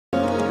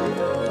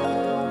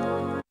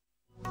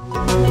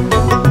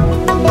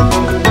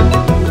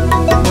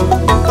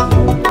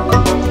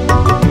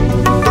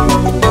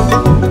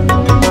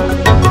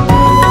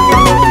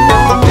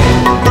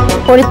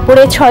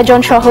চাঁদপুরে 6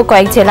 জন সহ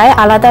কয়েক জেলায়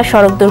আলাদা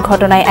সড়ক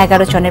দুর্ঘটনায়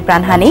 11 জনের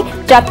প্রাণহানি।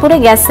 চাঁদপুরে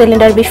গ্যাস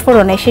সিলিন্ডার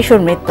বিস্ফোরণে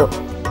শিশুর মৃত্যু।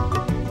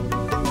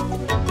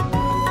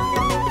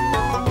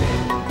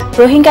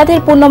 রোহিঙ্গাদের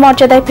পূর্ণ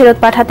মর্যাদায় ফেরত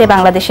পাঠাতে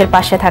বাংলাদেশের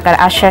পাশে থাকার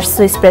আশ্বাস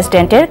সুইস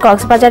প্রেসিডেন্টের।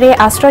 কক্সবাজারে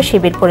আশ্রয়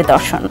শিবির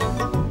পরিদর্শন।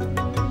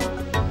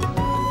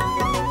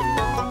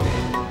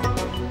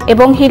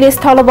 এবং হিলি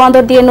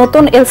স্থলবন্দর দিয়ে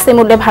নতুন এলসি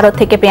মূল্যে ভারত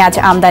থেকে পেঁয়াজ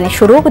আমদানি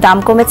শুরু। দাম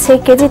কমেছে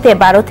কেজিতে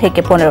 12 থেকে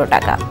 15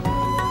 টাকা।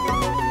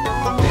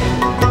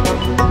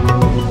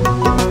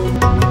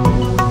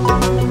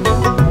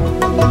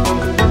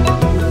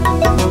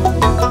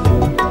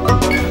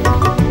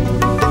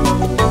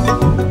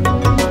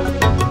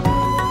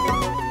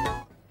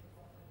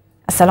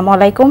 আসসালামু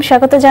আলাইকুম,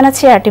 স্বাগত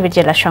জানাচ্ছি আরটিভির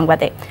জেলা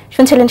সংবাদে।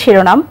 শুনছিলেন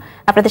শিরোনাম,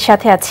 আপনাদের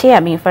সাথে আছি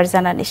আমি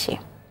ফারজানা নিশি।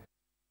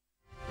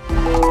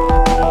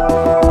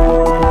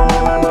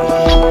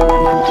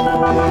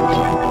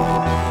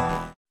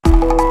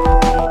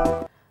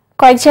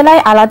 কয়েক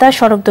জেলায় আলাদা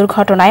সড়ক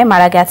দুর্ঘটনায়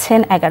মারা গেছেন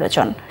 11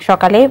 জন।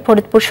 সকালে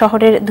ফরিদপুর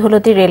শহরের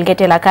ধুলতি রেলগেট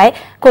এলাকায়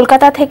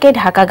কলকাতা থেকে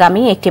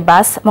ঢাকাগামী একটি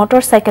বাস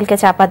মোটরসাইকেলকে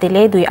চাপা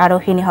দিলে 2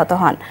 আরোহী নিহত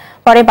হন।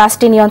 পরে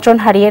বাসটি নিয়ন্ত্রণ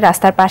হারিয়ে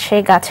রাস্তার পাশে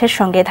গাছের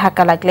সঙ্গে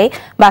ধাক্কা লাগলে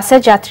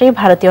বাসের যাত্রী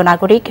ভারতীয়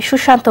নাগরিক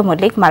সুশান্ত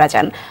মল্লিক মারা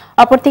যান।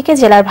 অপরদিকে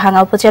জেলার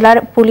ভাঙ্গা উপজেলার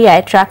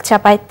পুলিয়ায় ট্রাক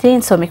চাপায় 3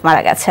 শ্রমিক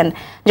মারা গেছেন।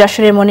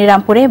 যশোরের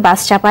মনিরামপুরে বাস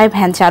চাপায়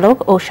ভ্যান চালক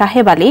ও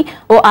সাহেব আলী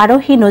ও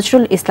আরোহী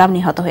নজরুল ইসলাম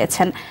নিহত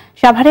হয়েছেন।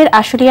 সাভারের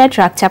আশুলিয়ায়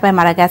ট্রাক চাপায়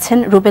মারা গেছেন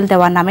রুবেল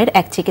দেওয়ান নামের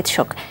এক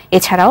চিকিৎসক।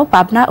 এছাড়াও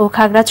পাবনা ও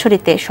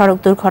খাগড়াছড়িতে সড়ক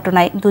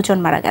দুর্ঘটনায় 2 জন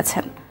মারা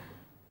গেছেন।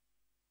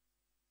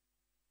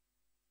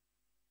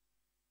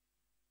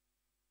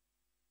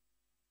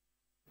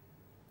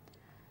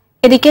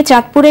 এদিকে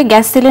চাঁদপুরে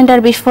গ্যাস সিলিন্ডার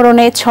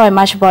বিস্ফোরণে 6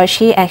 মাস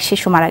বয়সী এক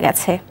শিশু মারা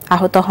গেছে।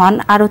 আহত হন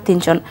আরও 3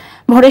 জন।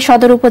 ভোরে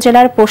সদর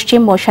উপজেলার পশ্চিম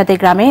মৈশাদী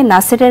গ্রামে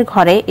নাসিরের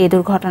ঘরে এই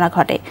দুর্ঘটনা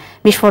ঘটে।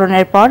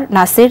 বিস্ফোরণের পর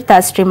নাসির,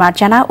 তার স্ত্রী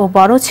মার্জানা ও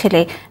বড়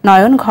ছেলে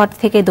নয়ন ঘর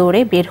থেকে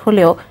দৌড়ে বের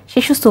হলেও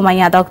শিশু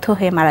সুমাইয়া দগ্ধ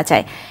হয়ে মারা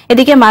যায়।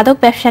 এদিকে মাদক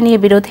ব্যবসা নিয়ে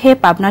বিরোধে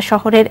পাবনা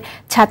শহরের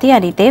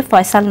ছাতিয়ানিতে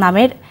ফয়সাল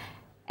নামের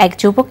এক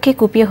যুবককে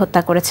কুপিয়ে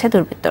হত্যা করেছে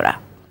দুর্বৃত্তরা।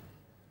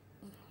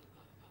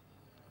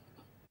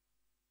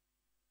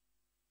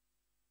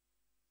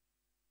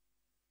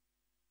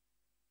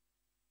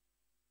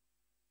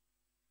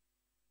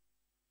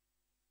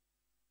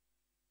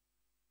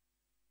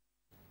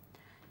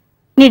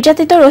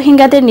 নির্যাতিত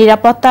রোহিঙ্গাদের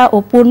নিরাপত্তা ও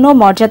পূর্ণ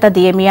মর্যাদা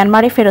দিয়ে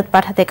মিয়ানমারে ফেরত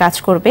পাঠাতে কাজ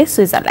করবে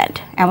সুইজারল্যান্ড,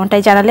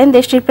 এমনটাই জানালেন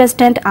দেশটির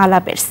প্রেসিডেন্ট আলা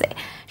বেরসে।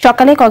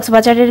 সকালে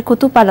কক্সবাজারের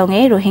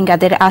কুতুপালংয়ে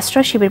রোহিঙ্গাদের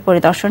আশ্রয় শিবির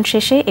পরিদর্শন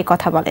শেষে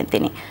একথা বলেন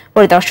তিনি।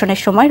 পরিদর্শনের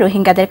সময়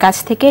রোহিঙ্গাদের কাছ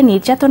থেকে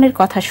নির্যাতনের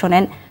কথা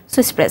শোনেন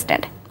সুইস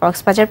প্রেসিডেন্ট।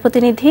 কক্সবাজার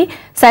প্রতিনিধি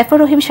সাইফুর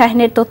রহিম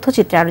শাহিনের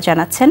তথ্যচিত্রে আরও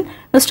জানাচ্ছেন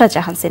নুসরাত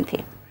জাহান সিনথি।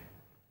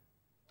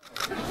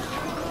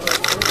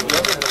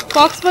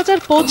 কক্সবাজার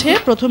পৌঁছে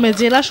প্রথমে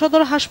জেলা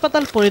সদর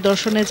হাসপাতাল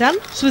পরিদর্শনে যান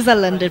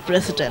সুইজারল্যান্ডের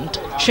প্রেসিডেন্ট।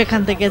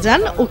 সেখান থেকে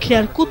যান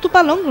উখিয়ার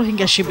কুতুপালং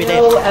রোহিঙ্গা শিবিরে।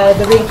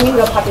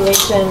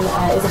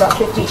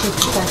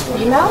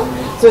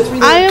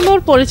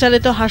 আইএমওর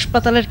পরিচালিত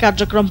হাসপাতালের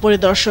কার্যক্রম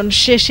পরিদর্শন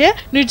শেষে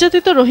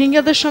নির্যাতিত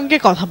রোহিঙ্গাদের সঙ্গে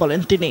কথা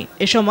বলেন তিনি।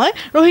 এ সময়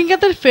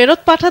রোহিঙ্গাদের ফেরত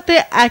পাঠাতে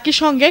একই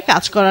সঙ্গে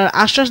কাজ করার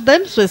আশ্বাস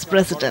দেন সুইস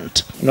প্রেসিডেন্ট।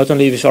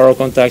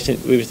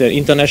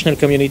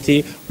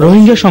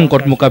 রোহিঙ্গা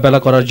সংকট মোকাবেলা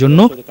করার জন্য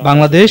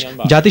বাংলাদেশ,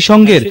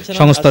 জাতিসংঘের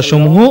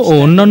সংস্থাসমূহ ও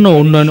অন্যান্য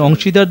উন্নয়ন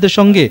অংশীদারদের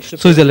সঙ্গে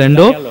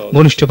সুইজারল্যান্ডও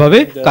ঘনিষ্ঠভাবে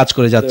কাজ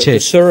করে যাচ্ছে।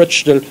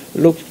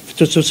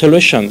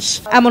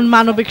 এমন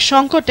মানবিক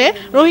সংকটে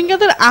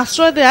রোহিঙ্গাদের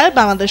আশ্রয় দেওয়ায়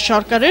বাংলাদেশ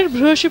সরকারের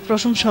ভূয়সী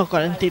প্রশংসা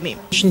করেন তিনি।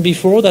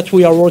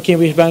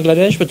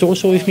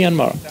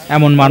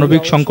 এমন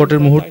মানবিক সংকটের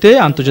মুহূর্তে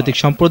আন্তর্জাতিক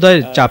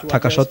সম্প্রদায়ের চাপ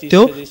থাকা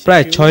সত্ত্বেও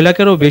প্রায় 6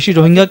 লাখেরও বেশি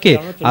রোহিঙ্গাকে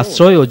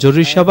আশ্রয় ও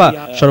জরুরি সেবা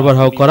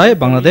সরবরাহ করায়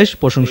বাংলাদেশ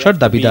প্রশংসার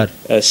দাবিদার।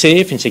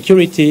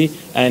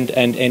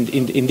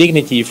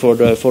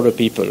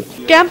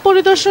 ক্যাম্প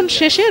পরিদর্শন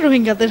শেষে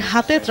রোহিঙ্গাদের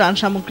হাতে ত্রাণ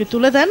সামগ্রী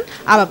তুলে দেন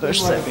আলা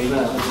বেরসে।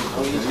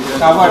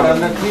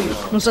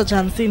 নুসরাত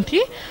জাহান সিনথি,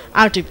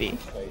 আরটিভি।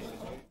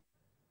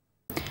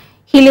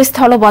 হিলি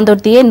স্থলবন্দর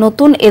দিয়ে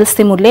নতুন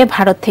এলসি মূল্যে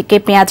ভারত থেকে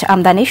পেঁয়াজ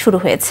আমদানি শুরু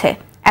হয়েছে।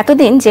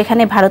 এতদিন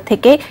যেখানে ভারত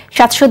থেকে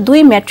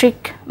 702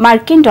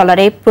 মার্কিন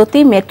ডলারে প্রতি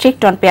মেট্রিক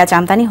টন পেঁয়াজ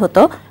আমদানি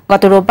হতো,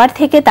 গত রোববার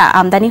থেকে তা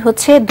আমদানি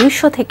হচ্ছে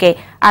 200 থেকে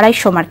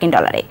 250 মার্কিন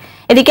ডলারে।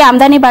 এদিকে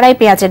আমদানি বাড়ায়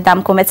পেঁয়াজের দাম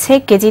কমেছে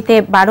কেজিতে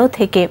 12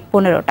 থেকে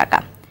 15 টাকা।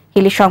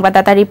 হিলি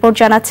সংবাদদাতা রিপোর্ট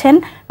জানাচ্ছেন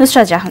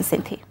নুসরাত জাহান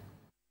সিনথি।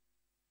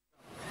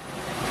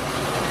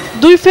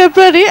 2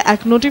 ফেব্রুয়ারি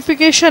এক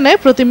নোটিফিকেশনে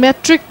প্রতি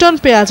মেট্রিক টন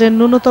পেঁয়াজের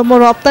ন্যূনতম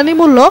রপ্তানি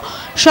মূল্য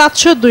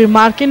 702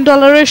 মার্কিন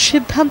ডলারের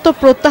সিদ্ধান্ত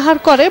প্রত্যাহার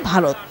করে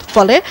ভারত।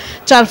 ফলে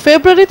 4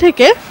 ফেব্রুয়ারি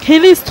থেকে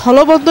হিলি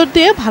স্থলবন্দর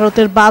দিয়ে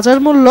ভারতের বাজার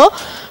মূল্য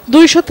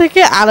 200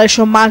 থেকে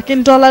 250 মার্কিন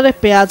ডলারে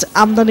পেঁয়াজ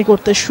আমদানি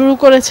করতে শুরু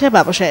করেছে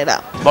ব্যবসায়ীরা।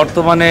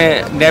 বর্তমানে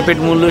ন্যাপেড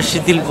মূল্য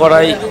শিথিল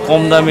করায়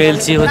কম দামে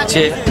এলসি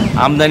হচ্ছে,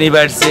 আমদানি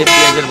বাড়ছে,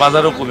 পেঁয়াজের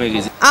বাজারও কমে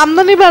গেছে।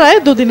 আমদানি বাড়ায়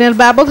দুদিনের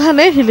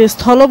ব্যবধানে হিলি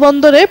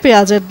স্থলবন্দরে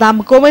পেঁয়াজের দাম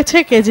কমেছে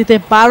কেজিতে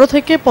 12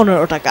 থেকে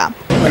 15 টাকা।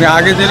 মানে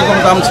আগে যেরকম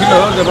দাম ছিল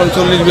যেমন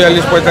 40,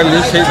 42,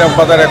 45 সেই দাম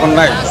বাজার এখন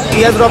নাই।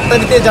 পেঁয়াজ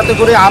রপ্তানিতে যাতে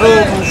করে আরো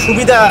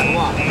সুবিধা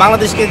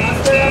বাংলাদেশকে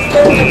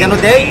যেন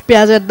দেয়।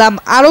 পেঁয়াজের দাম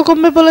আরো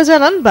কমবে বলে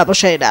জানান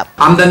ব্যবসায়ীরা।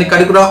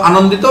 আমদানিকারীরাও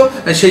আনন্দিত,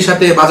 সেই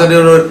সাথে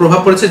বাজারের প্রভাব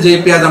পড়েছে। যে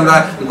পেঁয়াজ আমরা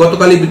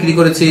গতকালই বিক্রি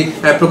করেছি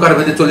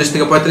প্রকারভেদে 40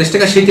 থেকে 45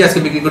 টাকা, সেটি আজকে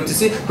বিক্রি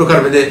করতেছি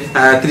প্রকারভেদে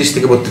 30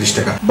 থেকে 32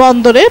 টাকা।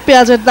 বন্দরে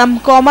পেঁয়াজের দাম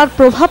কমার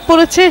প্রভাব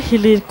পড়েছে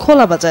হিলির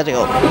খোলা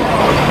বাজারেও।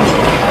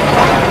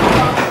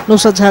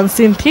 নুসরাত জাহান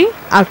সিনথি,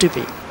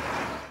 আরটিভি।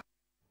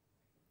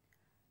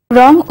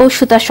 রং ও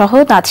সুতাসহ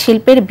তাঁত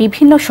শিল্পের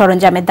বিভিন্ন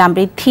সরঞ্জামের দাম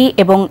বৃদ্ধি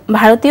এবং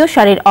ভারতীয়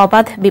শাড়ির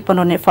অবাধ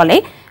বিপণনের ফলে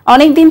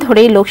অনেকদিন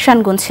ধরেই লোকসান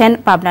গুনছেন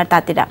পাবনার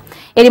তাঁতিরা।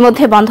 এরই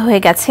মধ্যে বন্ধ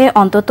হয়ে গেছে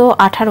অন্তত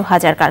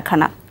 18,000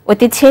 কারখানা।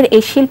 ঐতিহ্যের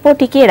এই শিল্প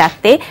টিকিয়ে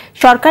রাখতে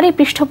সরকারি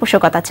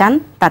পৃষ্ঠপোষকতা চান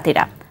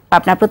তাঁতিরা।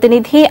 পাবনা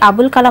প্রতিনিধি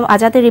আবুল কালাম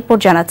আজাদের রিপোর্ট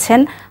জানাচ্ছেন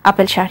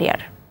আপেল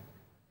শাহরিয়ার।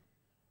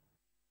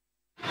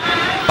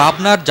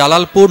 পাবনার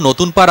জালালপুর,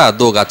 নতুনপাড়া,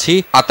 দোগাছি,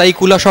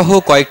 আতাইকুলা সহ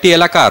কয়েকটি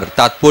এলাকার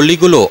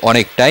তাঁতপল্লীগুলো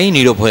অনেকটাই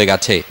নীরব হয়ে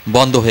গেছে।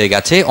 বন্ধ হয়ে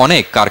গেছে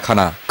অনেক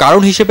কারখানা।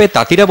 কারণ হিসেবে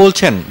তাঁতিরা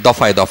বলছেন,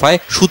 দফায় দফায়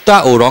সুতা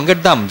ও রঙের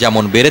দাম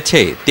যেমন বেড়েছে,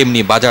 তেমনি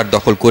বাজার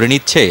দখল করে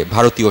নিচ্ছে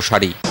ভারতীয়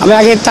শাড়ি। আমি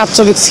আগে তাঁত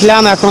শ্রমিক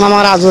ছিলাম, এখন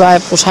আমার আজুরায়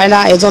পোষায় না,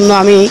 এজন্য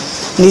আমি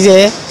নিজে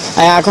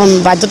এখন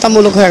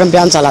বাধ্যতামূলক হয়ে এখন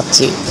ব্যায়াম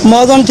চালাচ্ছি।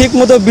 মহাজন ঠিক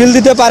মতো বিল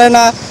দিতে পারে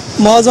না,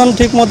 মহাজন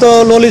ঠিক মতো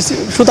ললি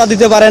সুতা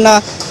দিতে পারে না,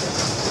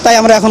 তাই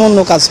আমরা এখন অন্য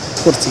কাজ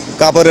করছি।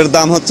 কাপড়ের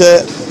দাম হচ্ছে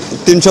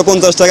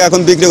 350 টাকা,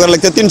 এখন বিক্রি করা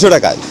লাগছে 300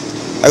 টাকায়।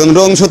 এখন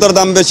রং সুতার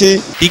দাম বেশি।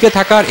 টিকে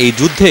থাকার এই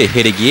যুদ্ধে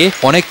হেরে গিয়ে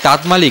অনেক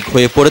তাঁত মালিক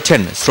হয়ে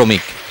পড়েছেন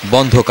শ্রমিক।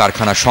 বন্ধ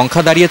কারখানার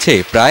সংখ্যা দাঁড়িয়েছে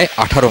প্রায়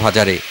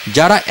 18,000-এ।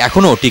 যারা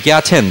এখনো টিকে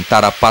আছেন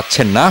তারা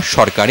পাচ্ছেন না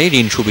সরকারি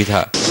ঋণ সুবিধা।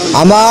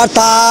 আমার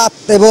তাঁত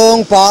এবং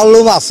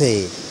পাওয়ারলুম আছে,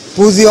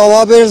 পুঁজি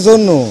অভাবের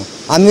জন্য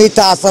আমি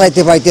তাঁত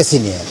চালাইতে পাইতেছি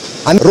না।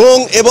 রং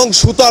এবং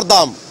সুতার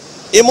দাম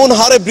এমন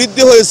হারে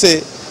বৃদ্ধি হয়েছে,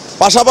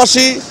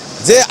 পাশাপাশি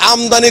যে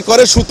আমদানি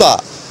করে সুতা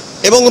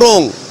এবং রং,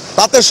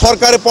 তাতে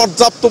সরকারে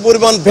পর্যাপ্ত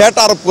পরিমাণ ভ্যাট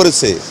আরোপ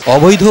করেছে।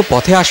 অবৈধ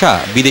পথে আসা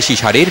বিদেশি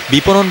শাড়ির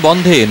বিপণন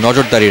বন্ধে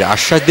নজরদারির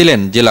আশ্বাস দিলেন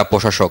জেলা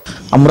প্রশাসক।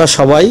 আমরা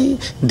সবাই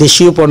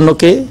দেশীয়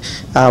পণ্যকে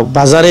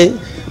বাজারে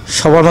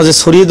সবার মাঝে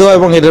ছড়িয়ে দেওয়া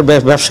এবং এর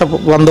ব্যবসা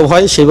বান্ধব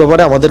হয় সেই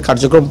ব্যাপারে আমাদের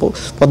কার্যক্রম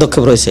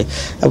পদক্ষেপ রয়েছে।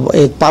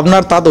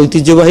 পাবনার তাঁত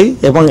ঐতিহ্যবাহী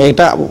এবং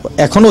এটা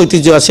এখনো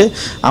ঐতিহ্য আছে,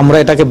 আমরা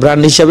এটাকে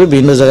ব্র্যান্ড হিসাবে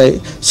বিভিন্ন জায়গায়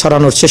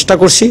ছড়ানোর চেষ্টা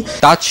করছি।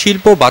 তাঁত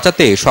শিল্প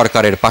বাঁচাতে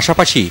সরকারের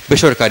পাশাপাশি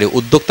বেসরকারি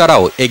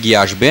উদ্যোক্তারাও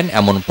এগিয়ে আসবেন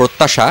এমন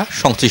প্রত্যাশা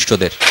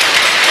সংশ্লিষ্টদের।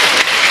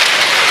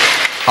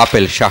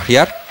 Apple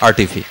Shahriar,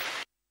 RTV.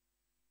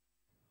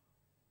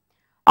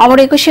 অমর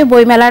একুশে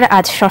বইমেলার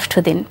আজ ষষ্ঠ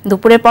দিন।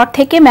 দুপুরের পর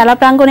থেকে মেলা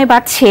প্রাঙ্গণে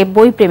বাড়ছে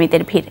বই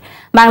প্রেমীদের ভিড়।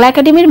 বাংলা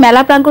একাডেমির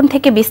মেলা প্রাঙ্গণ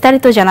থেকে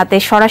বিস্তারিত জানাতে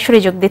সরাসরি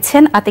যোগ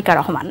দিচ্ছেন আতিকা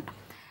রহমান।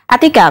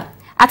 আতিকা,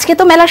 আজকে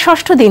তো মেলার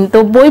ষষ্ঠ দিন, তো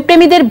বই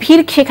প্রেমীদের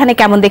ভিড় সেখানে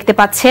কেমন দেখতে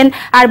পাচ্ছেন,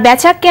 আর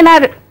বেচা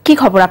কেনার কি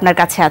খবর আপনার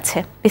কাছে আছে,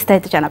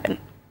 বিস্তারিত জানাবেন।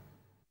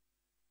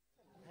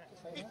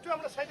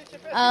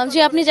 যে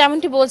আপনি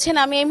যেমনটি বলছেন,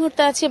 আমি এই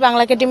মুহূর্তে আছি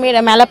বাংলা একাডেমির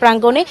মেলা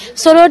প্রাঙ্গণে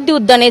সোহরাওয়ার্দী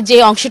উদ্যানের যে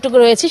অংশটুকু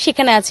রয়েছে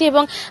সেখানে আছি,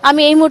 এবং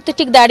আমি এই মুহূর্তে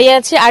ঠিক দাঁড়িয়ে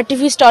আছি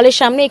আরটিভি স্টলের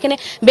সামনে। এখানে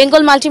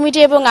বেঙ্গল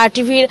মাল্টিমিডিয়া এবং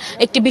আরটিভির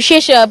একটি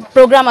বিশেষ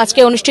প্রোগ্রাম আজকে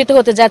অনুষ্ঠিত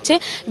হতে যাচ্ছে।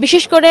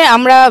 বিশেষ করে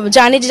আমরা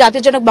জানি যে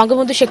জাতির জনক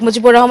বঙ্গবন্ধু শেখ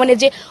মুজিবুর রহমানের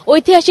যে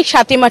ঐতিহাসিক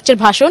 7ই মার্চের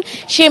ভাষণ,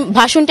 সেই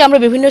ভাষণটি আমরা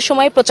বিভিন্ন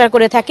সময় প্রচার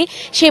করে থাকি।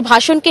 সেই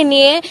ভাষণকে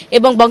নিয়ে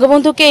এবং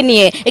বঙ্গবন্ধুকে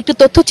নিয়ে একটি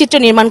তথ্যচিত্র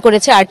নির্মাণ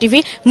করেছে আরটিভি,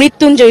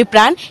 মৃত্যুঞ্জয়ী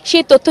প্রাণ।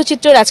 সেই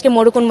তথ্যচিত্রের আজকে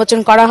মোড়ক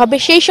উন্মোচন করা হবে।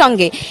 সেই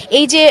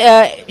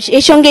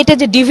সঙ্গে এটা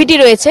যে ডিভিডি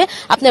রয়েছে,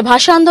 আপনার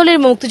ভাষা আন্দোলনের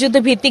মুক্তিযুদ্ধ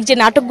ভিত্তিক যে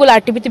নাটকগুলো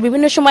আরটিভিতে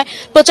বিভিন্ন সময়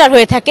প্রচার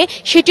হয়ে থাকে,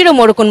 সেটিরও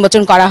মোড়ক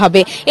উন্মোচন করা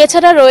হবে।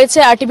 এছাড়া রয়েছে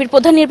আরটিভির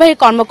প্রধান নির্বাহী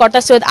কর্মকর্তা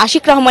সৈয়দ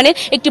আশিক রহমানের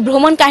একটি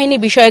ভ্রমণ কাহিনী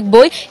বিষয়ক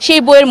বই, সেই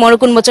বইয়ের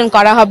মোড়ক উন্মোচন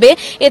করা হবে।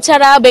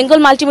 এছাড়া বেঙ্গল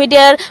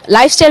মাল্টিমিডিয়ার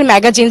লাইফস্টাইল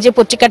ম্যাগাজিন যে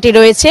পত্রিকাটি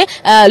রয়েছে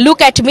লুক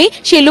অ্যাট মি,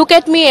 সেই লুক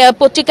অ্যাট মি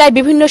পত্রিকায়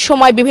বিভিন্ন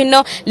সময় বিভিন্ন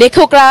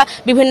লেখকরা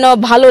বিভিন্ন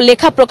ভালো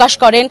লেখা প্রকাশ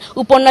করেন,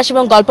 উপন্যাস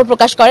এবং গল্প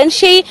প্রকাশ করেন।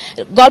 সেই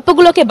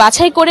গল্পগুলোকে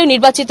বাছাই করে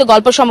নির্বাচিত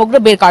গল্প সমগ্র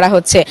বের করা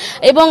হচ্ছে।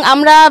 এবং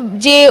আমরা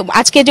যে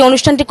আজকে যে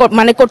অনুষ্ঠানটি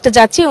করতে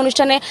যাচ্ছি,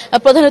 অনুষ্ঠানে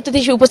প্রধান অতিথি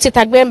হিসেবে উপস্থিত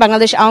থাকবেন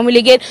বাংলাদেশ আওয়ামী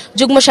লীগের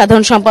যুগ্ম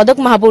সাধারণ সম্পাদক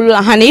মাহবুল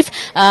হানিফ,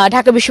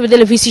 ঢাকা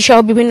বিশ্ববিদ্যালয়ের ভিসি সহ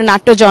বিভিন্ন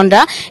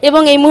নাট্যজনরা,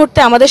 এবং এই মুহূর্তে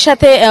আমাদের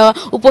সাথে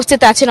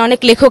উপস্থিত আছেন অনেক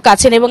লেখক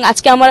আছেন। এবং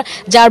আজকে আমার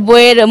যার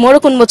বইয়ের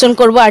মোড়ক উন্মোচন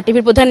করব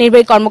আরটিভির প্রধান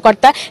নির্বাহী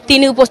কর্মকর্তা,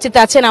 তিনি উপস্থিত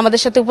আছেন।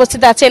 আমাদের সাথে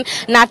উপস্থিত আছেন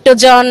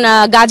নাট্যজন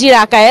গাজীর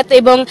আকায়াত,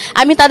 এবং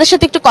আমি তাদের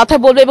সাথে একটু কথা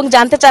বলবো এবং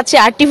জানতে চাচ্ছি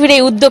আরটিভির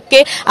এই উদ্যোগকে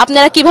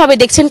আপনারা কিভাবে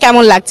দেখছেন,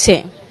 কেমন লাগছে?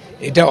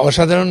 এটা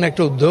অসাধারণ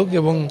একটা উদ্যোগ,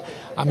 এবং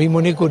আমি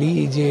মনে করি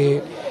যে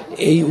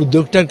এই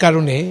উদ্যোগটার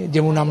কারণে,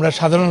 যেমন আমরা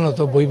সাধারণত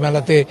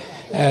বইমেলাতে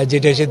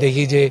যেটা এসে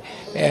দেখি যে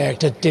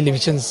একটা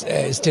টেলিভিশন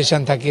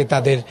স্টেশন থাকে,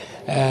 তাদের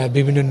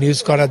বিভিন্ন নিউজ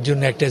করার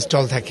জন্য একটা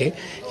স্টল থাকে,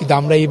 কিন্তু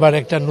আমরা এবার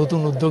একটা নতুন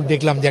উদ্যোগ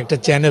দেখলাম যে একটা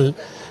চ্যানেল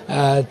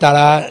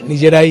তারা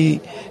নিজেরাই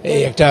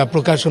একটা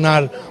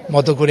প্রকাশনার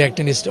মতো করে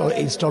একটা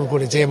ইনস্টল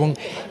করেছে, এবং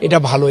এটা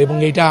ভালো। এবং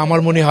এটা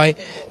আমার মনে হয়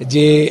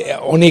যে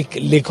অনেক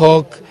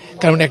লেখক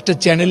কারণ একটা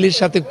চ্যানেলের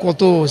সাথে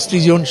কত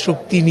সৃজন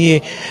শক্তি নিয়ে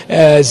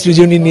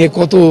সৃজনী নিয়ে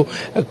কত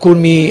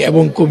কর্মী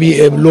এবং কবি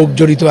লোক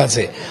জড়িত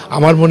আছে।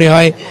 আমার মনে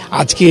হয়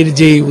আজকের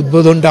যে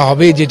উদ্বোধনটা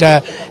হবে, যেটা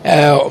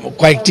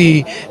কয়েকটি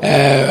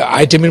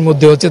আইটেমের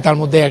মধ্যে হচ্ছে, তার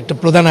মধ্যে একটা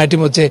প্রধান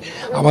আইটেম হচ্ছে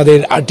আমাদের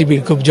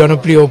আরটিভির খুব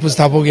জনপ্রিয়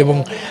উপস্থাপক এবং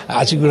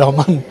আশিকুর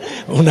রহমান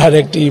ওনার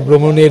একটি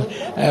ভ্রমণের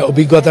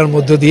অভিজ্ঞতার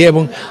মধ্য দিয়ে,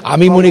 এবং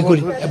আমি মনে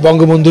করি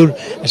বঙ্গবন্ধুর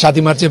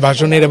 7ই মার্চের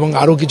ভাষণের এবং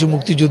আরও কিছু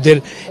মুক্তিযুদ্ধের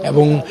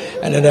এবং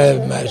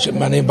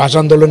মানে ভাষা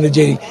আন্দোলনের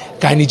যে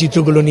কাহিনী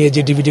চিত্রগুলো নিয়ে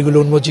যে ডিভিডিগুলো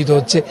উন্মোচিত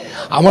হচ্ছে,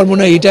 আমার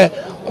মনে হয় এটা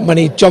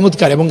মানে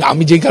চমৎকার। এবং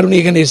আমি যে কারণে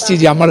এখানে এসেছি,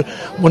 যে আমার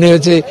মনে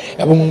হয়েছে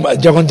এবং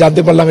যখন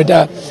জানতে পারলাম এটা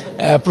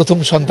প্রথম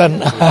সন্তান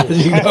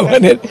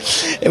রহমানের,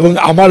 এবং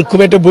আমার খুব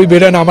একটা বই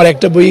বেরোয় না, আমার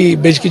একটা বই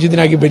বেশ কিছুদিন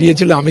আগে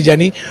বেরিয়েছিল। আমি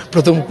জানি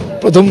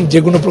প্রথম যে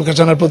কোনো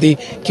প্রকাশনার প্রতি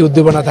কি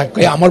উদ্দীপনা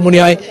থাকে। আমার মনে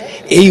হয়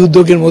এই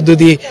উদ্যোগের মধ্য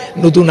দিয়ে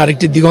নতুন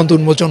আরেকটি দিগন্ত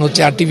উন্মোচন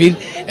হচ্ছে আরটিভির,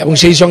 এবং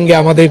সেই সঙ্গে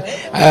আমাদের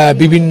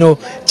বিভিন্ন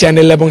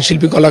চ্যানেল এবং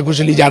শিল্পী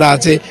কলাকুশলী যারা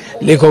আছে,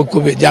 লেখক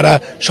কবি যারা,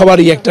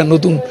 সবারই একটা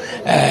নতুন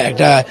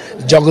একটা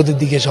জগতের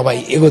দিকে সবাই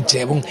এগোচ্ছে,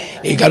 এবং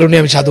এই কারণে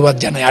আমি সাধুবাদ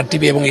জানাই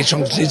আরটিভি এবং এই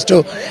সংশ্লিষ্ট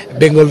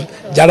বেঙ্গল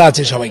যারা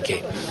আছে সবাইকে।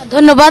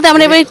 ধন্যবাদ।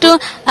 আমরা এবার একটু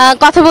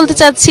কথা বলতে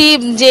চাচ্ছি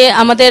যে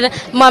আমাদের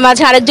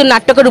মাঝে আরেকজন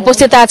নাট্যকার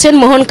উপস্থিত আছেন,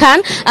 মোহন খান,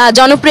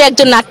 জনপ্রিয়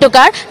একজন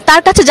নাট্যকার।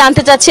 তার কাছে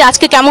জানতে চাচ্ছি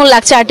আজকে কেমন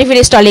লাগছে আরটিভির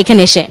স্টলে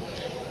এখানে এসে।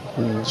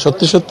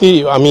 সত্যি সত্যি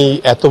আমি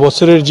এত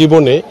বছরের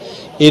জীবনে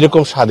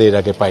এরকম স্বাদ এর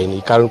আগে পাইনি,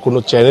 কারণ কোনো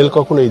চ্যানেল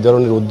কখনো এই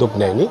ধরনের উদ্যোগ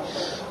নেয়নি।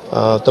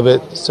 তবে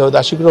সৈয়দ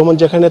আশিকুর রহমান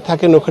যেখানে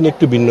থাকেন ওখানে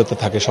একটু ভিন্নতা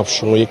থাকে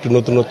সবসময়, একটু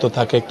নতুনত্ব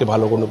থাকে, একটু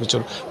ভালো কোনো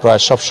কিছুর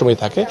প্রয়াস সবসময়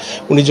থাকে।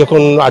 উনি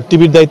যখন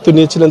আরটিভির দায়িত্ব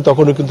নিয়েছিলেন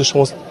তখনও কিন্তু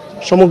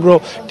সমগ্র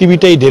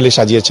টিভিটাই ঢেলে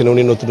সাজিয়েছেন,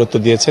 উনি নতুনত্ব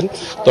দিয়েছেন,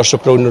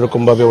 দর্শকরা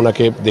অন্যরকমভাবে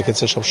ওনাকে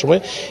দেখেছেন সবসময়।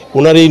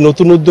 ওনার এই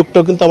নতুন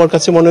উদ্যোগটাও কিন্তু আমার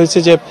কাছে মনে হয়েছে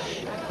যে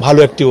ভালো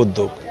একটি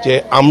উদ্যোগ, যে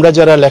আমরা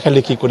যারা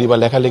লেখালেখি করি বা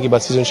লেখালেখি বা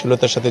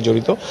সৃজনশীলতার সাথে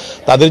জড়িত,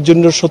 তাদের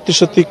জন্য সত্যি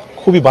সত্যি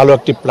খুবই ভালো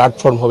একটি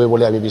প্ল্যাটফর্ম হবে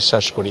বলে আমি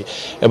বিশ্বাস করি।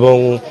 এবং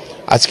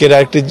আজকের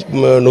আরেকটি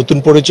নতুন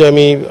পরিচয়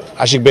আমি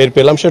আশিক ভাইয়ের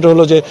পেলাম, সেটা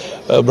হলো যে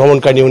ভ্রমণ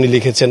কাহিনী উনি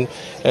লিখেছেন।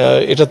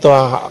 এটা তো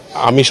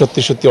আমি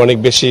সত্যি সত্যি অনেক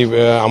বেশি,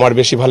 আমার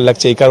বেশি ভালো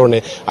লাগছে এই কারণে,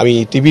 আমি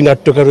টিভি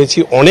নাট্যকার হয়েছি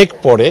অনেক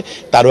পরে,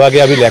 তারও আগে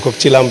আমি লেখক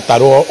ছিলাম,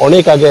 তারও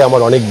অনেক আগে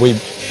আমার অনেক বই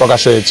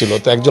প্রকাশ হয়েছিল।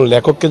 তো একজন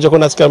লেখককে যখন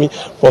আজকে আমি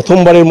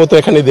প্রথমবারের মতো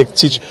এখানে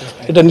দেখছি,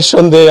 এটা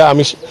নিঃসন্দেহে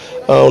আমি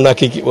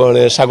ওনাকে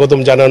মানে স্বাগতম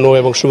জানানো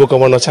এবং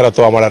শুভকামনা ছাড়া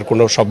তো আমার আর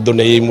কোনো শব্দ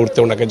নেই এই মুহূর্তে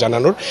ওনাকে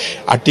জানানোর।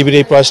 আর টিভির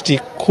এই প্রয়াসটি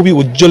খুবই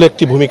উজ্জ্বল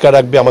একটি ভূমিকা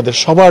রাখবে আমাদের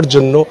সবার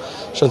জন্য,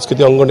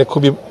 সংস্কৃতি অঙ্গনে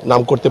খুবই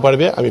নাম করতে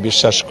পারবে আমি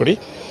বিশ্বাস করি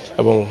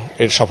এবং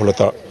এর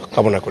সফলতা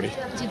কামনা করি।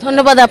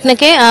 ধন্যবাদ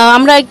আপনাকে।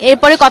 আমরা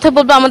এরপরে কথা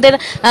বলবো আমাদের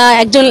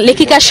একজন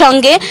লেখিকার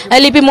সঙ্গে,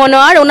 লিপি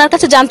মনোয়ার। ওনার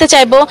কাছে জানতে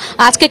চাইবো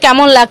আজকে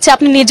কেমন লাগছে।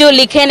 আপনি নিজেও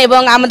লিখেন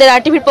এবং আমাদের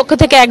আরটিভির পক্ষ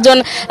থেকে একজন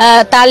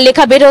তার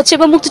লেখা বের হচ্ছে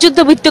এবং মুক্তিযুদ্ধ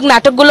ভিত্তিক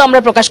নাটকগুলো আমরা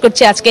প্রকাশ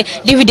করছি আজকে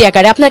ডিভিডি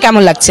আকারে। আপনার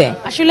কেমন লাগছে?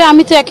 আসলে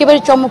আমি তো একেবারে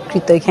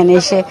চমৎকৃত এখানে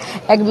এসে।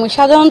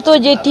 সাধারণত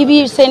যে টিভি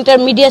সেন্টার,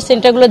 মিডিয়া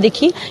সেন্টারগুলো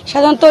দেখি,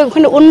 সাধারণত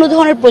ওখানে অন্য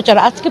ধরনের প্রচার।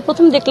 আজকে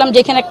প্রথম দেখলাম যে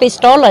এখানে একটা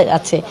স্টল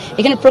আছে,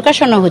 এখানে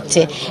প্রকাশনা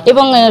হচ্ছে,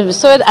 এবং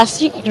সৈয়দ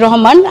আশিক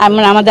রহমান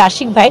আমাদের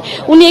আশিক ভাই,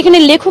 উনি এখানে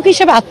লেখক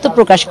হিসেবে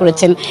আত্মপ্রকাশ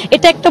করেছেন।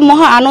 এটা একটা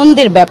মহা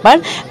আনন্দের ব্যাপার।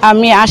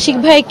 আমি আশিক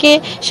ভাইকে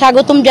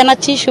স্বাগতম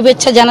জানাচ্ছি,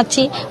 শুভেচ্ছা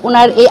জানাচ্ছি।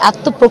 ওনার এই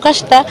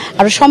আত্মপ্রকাশটা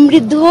আরো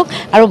সমৃদ্ধ হোক,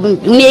 আরো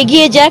উনি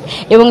এগিয়ে যাক,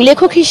 এবং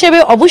লেখক হিসেবে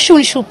অবশ্যই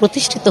উনি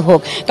সুপ্রতিষ্ঠিত হোক,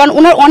 কারণ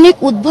ওনার অনেক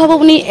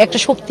উদ্ভাবনী একটা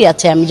শক্তি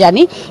আছে আমি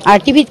জানি। আর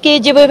টিভিকে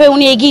যেভাবে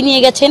উনি এগিয়ে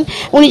নিয়ে গেছেন,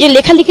 উনি যে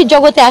লেখালেখির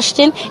জগতে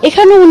আসছেন,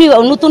 এখানেও উনি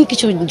নতুন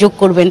কিছু যোগ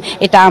করবেন,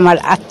 এটা আমার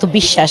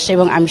আত্মবিশ্বাস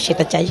এবং আমি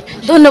সেটা চাই।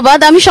 ধন্যবাদ।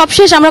 আমি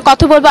সবশেষ আমরা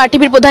কথা বলবো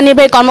আরটিভির প্রধান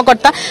নির্বাহী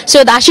কর্মকর্তা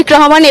সৈয়দ আশিক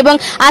রহমান এবং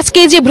আজকে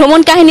যে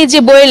ভ্রমণ কাহিনী যে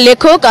বইয়ের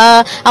লেখক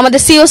আমাদের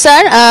সিও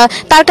স্যার,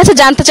 তার কাছে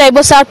জানতে চাইবো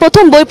স্যার,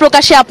 প্রথম বই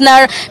প্রকাশে আপনার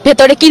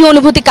ভেতরে কি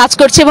অনুভূতি কাজ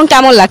করছে এবং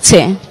কেমন লাগছে?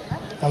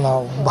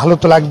 ভালো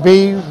তো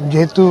লাগবেই,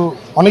 যেহেতু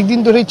অনেকদিন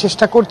ধরেই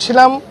চেষ্টা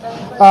করছিলাম,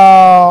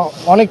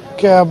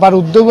 অনেকবার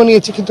উদ্যোগও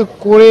নিয়েছি, কিন্তু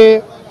করে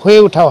হয়ে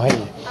ওঠা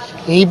হয়নি।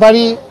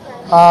 এইবারই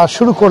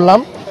শুরু করলাম।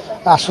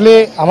 আসলে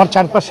আমার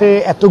চারপাশে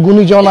এত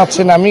গুণীজন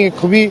আছেন, আমি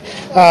খুবই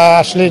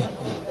আসলে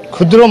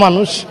ক্ষুদ্র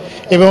মানুষ,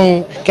 এবং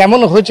কেমন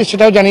হয়েছে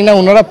সেটাও জানি না,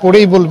 ওনারা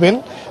পড়েই বলবেন।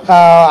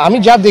 আমি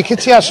যা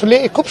দেখেছি আসলে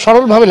খুব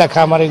সরলভাবে লেখা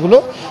আমার এগুলো।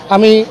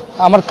 আমি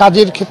আমার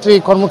কাজের ক্ষেত্রে,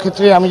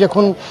 কর্মক্ষেত্রে, আমি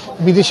যখন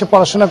বিদেশে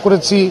পড়াশোনা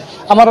করেছি,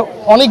 আমার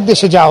অনেক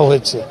দেশে যাওয়া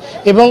হয়েছে,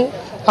 এবং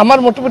আমার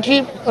মোটামুটি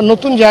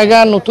নতুন জায়গা,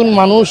 নতুন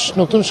মানুষ,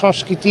 নতুন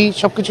সংস্কৃতি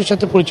সব কিছুর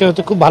সাথে পরিচয়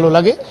হতে খুব ভালো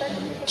লাগে।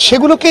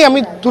 সেগুলোকেই আমি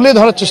তুলে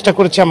ধরার চেষ্টা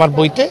করেছি আমার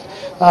বইতে।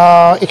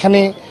 এখানে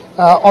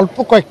অল্প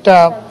কয়েকটা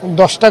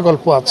 10টা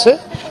গল্প আছে,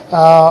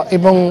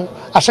 এবং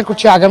আশা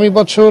করছি আগামী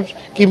বছর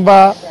কিংবা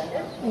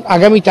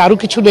আগামীতে আরও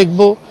কিছু লিখব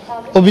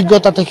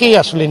অভিজ্ঞতা থেকেই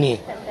আসলে নিয়ে।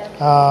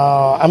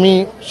 আমি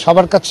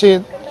সবার কাছে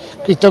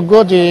কৃতজ্ঞ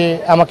যে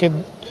আমাকে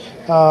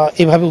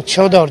এভাবে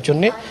উৎসাহ দেওয়ার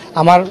জন্যে।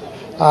 আমার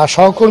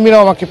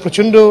সহকর্মীরাও আমাকে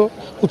প্রচণ্ড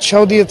উৎসাহ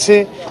দিয়েছে,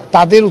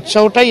 তাদের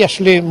উৎসাহটাই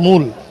আসলে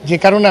মূল, যে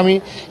কারণে আমি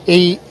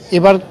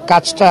এবার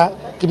কাজটা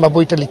কিংবা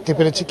বইটা লিখতে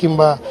পেরেছি,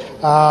 কিংবা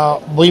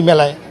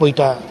বইমেলায়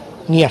বইটা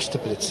নিয়ে আসতে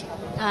পেরেছি।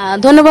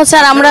 ধন্যবাদ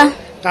স্যার। আমরা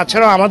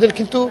তাছাড়াও আমাদের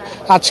কিন্তু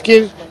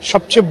আজকের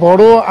সবচেয়ে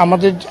বড়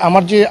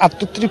আমার যে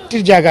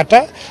আত্মতৃপ্তির জায়গাটা,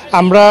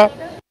 আমরা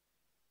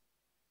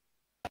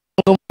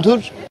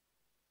বঙ্গবন্ধুর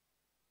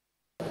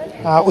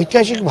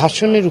ঐতিহাসিক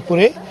ভাষণের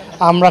উপরে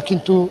আমরা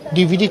কিন্তু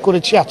ডিভিডি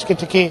করেছি আজকে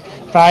থেকে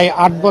প্রায়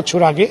 8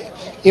 বছর আগে,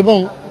 এবং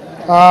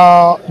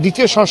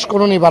দ্বিতীয়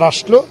সংস্করণ এবার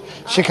আসলো।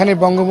 সেখানে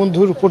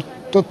বঙ্গবন্ধুর উপর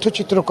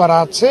তথ্যচিত্র করা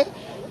আছে,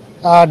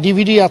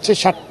 ডিভিডি আছে,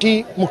 7টি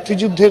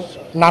মুক্তিযুদ্ধের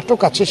নাটক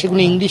আছে,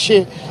 সেগুলো ইংলিশে,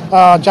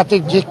 যাতে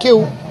যে কেউ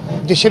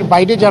দেশের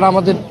বাইরে যারা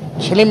আমাদের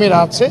ছেলেমেয়েরা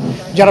আছে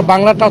যারা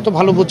বাংলাটা অত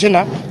ভালো বোঝে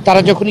না,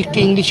 তারা যখন একটু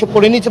ইংলিশে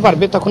পড়ে নিতে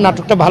পারবে তখন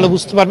নাটকটা ভালো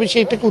বুঝতে পারবে,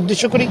 সেইটাকে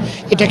উদ্দেশ্য করি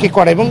এটাকে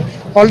করে। এবং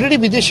অলরেডি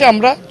বিদেশে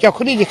আমরা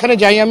যখনই যেখানে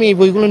যাই আমি এই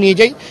বইগুলো নিয়ে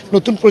যাই,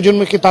 নতুন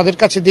প্রজন্মকে তাদের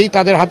কাছে দেই,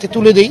 তাদের হাতে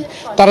তুলে দেই,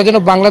 তারা যেন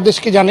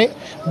বাংলাদেশকে জানে,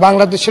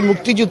 বাংলাদেশের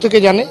মুক্তিযুদ্ধকে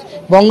জানে,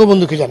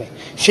 বঙ্গবন্ধুকে জানে।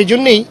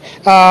 সেজন্যই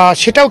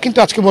সেটাও কিন্তু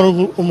আজকে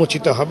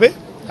উন্মোচিত হবে।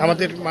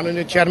 আমাদের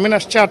মাননীয় চেয়ারম্যান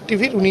আসছে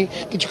RTVর, উনি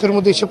কিছুক্ষণের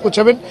মধ্যে এসে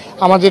পৌঁছাবেন।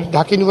 আমাদের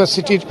ঢাকা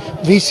ইউনিভার্সিটির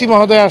ভিসি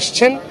মহোদয়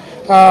আসছেন,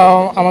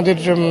 আমাদের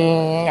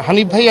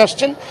হানিফ ভাই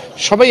আসছেন,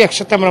 সবাই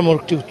একসাথে আমরা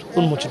মোড়কটি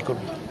উন্মোচন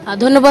করব।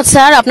 ধন্যবাদ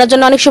স্যার, আপনার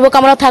জন্য অনেক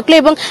শুভকামনা থাকলো।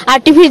 এবং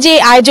RTVর যে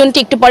আয়োজনটি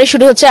একটু পরে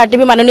শুরু হচ্ছে,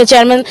 RTV মাননীয়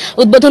চেয়ারম্যান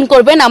উদ্বোধন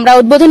করবেন। আমরা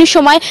উদ্বোধনের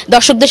সময়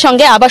দর্শকদের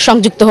সঙ্গে আবার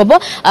সংযুক্ত হব।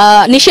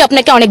 নিশি,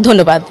 আপনাকে অনেক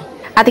ধন্যবাদ।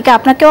 আতিকা,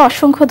 আপনাকেও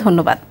অসংখ্য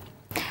ধন্যবাদ।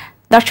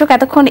 দর্শক,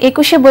 এতক্ষণ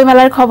 21শে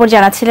বইমেলার খবর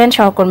জানাচ্ছিলেন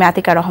সহকর্মী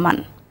আতিকা রহমান।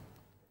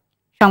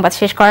 সংবাদ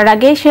শেষ করার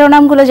আগে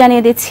শিরোনামগুলো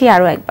জানিয়ে দিচ্ছি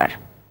আরও একবার।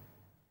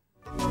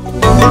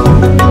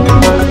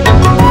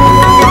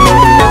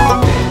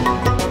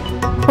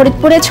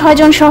 ফরিদপুরে 6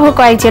 জন সহ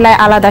কয়েক জেলায়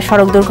আলাদা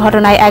সড়ক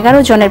দুর্ঘটনায়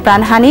 11 জনের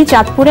প্রাণহানি।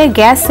 চাঁদপুরে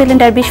গ্যাস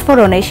সিলিন্ডার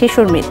বিস্ফোরণে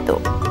শিশুর মৃত্যু।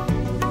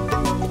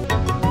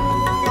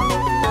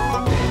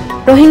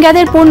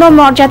 রোহিঙ্গাদের পূর্ণ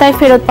মর্যাদায়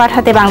ফেরত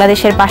পাঠাতে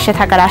বাংলাদেশের পাশে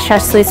থাকার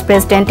আশ্বাস সুইস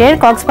প্রেসিডেন্টের।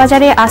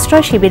 কক্সবাজারে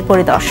আশ্রয় শিবির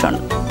পরিদর্শন।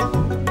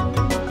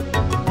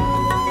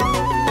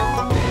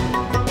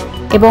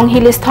 এবং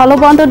হিলি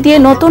স্থলবন্দর দিয়ে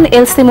নতুন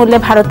এলসি মূল্যে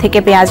ভারত থেকে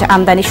পেঁয়াজ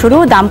আমদানি শুরু।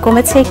 দাম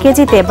কমেছে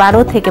কেজিতে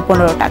 12 থেকে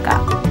 15 টাকা।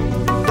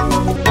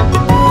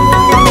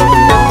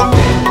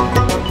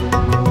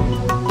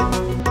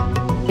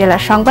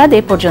 জেলার সংবাদ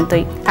এ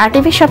পর্যন্তই।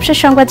 RTVর সবশেষ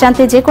সংবাদ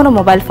জানতে যে কোনো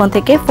মোবাইল ফোন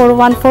থেকে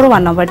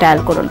 4141 নম্বর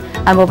ডায়াল করুন।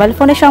 আর মোবাইল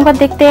ফোনে সংবাদ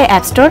দেখতে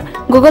অ্যাপ স্টোর,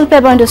 গুগল প্লে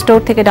বা উইন্ডোজ স্টোর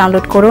থেকে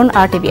ডাউনলোড করুন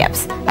RTV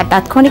অ্যাপস। আর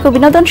তাৎক্ষণিক ও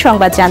বিনোদন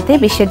সংবাদ জানতে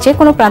বিশ্বের যে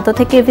কোনো প্রান্ত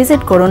থেকে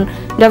ভিজিট করুন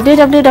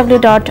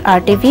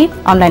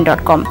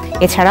www.rtvonline.com।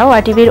 এছাড়াও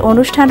RTVর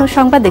অনুষ্ঠান ও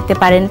সংবাদ দেখতে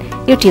পারেন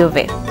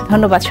ইউটিউবে।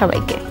 ধন্যবাদ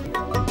সবাইকে।